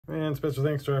And special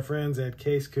thanks to our friends at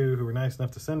Casekoo who were nice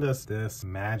enough to send us this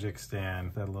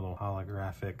Magicstand. That little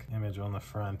holographic image on the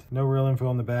front. No real info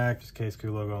on the back, just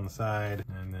Casekoo logo on the side,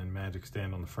 and then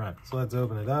Magicstand on the front. So let's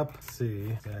open it up, see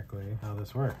exactly how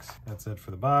this works. That's it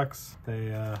for the box.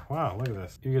 They, wow, look at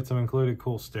this. You get some included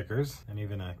cool stickers and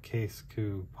even a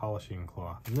Casekoo polishing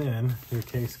cloth. And then your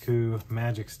Casekoo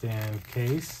Magicstand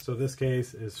case. So this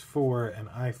case is for an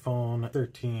iPhone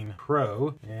 13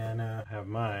 Pro, and I have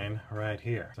mine right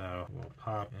here. So we'll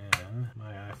pop in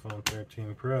my iPhone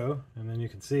 13 Pro, and then you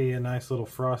can see a nice little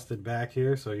frosted back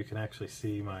here, so you can actually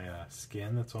see my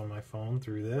skin that's on my phone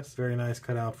through this. Very nice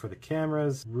cutout for the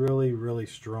cameras. Really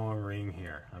strong ring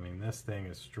here. I mean, this thing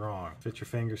is strong. Fit your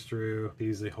fingers through,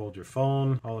 easily hold your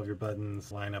phone. All of your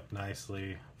buttons line up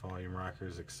nicely. Volume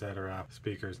rockers, etc.,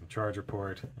 speakers and charger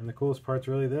port. And the coolest part's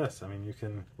really this. I mean, you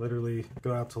can literally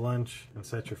go out to lunch and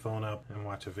set your phone up and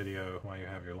watch a video while you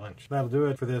have your lunch. That'll do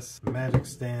it for this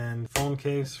Magicstand phone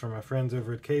case from my friends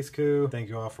over at Casekoo. Thank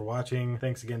you all for watching.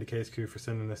 Thanks again to Casekoo for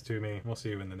sending this to me. We'll see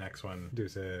you in the next one.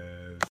 Deuces.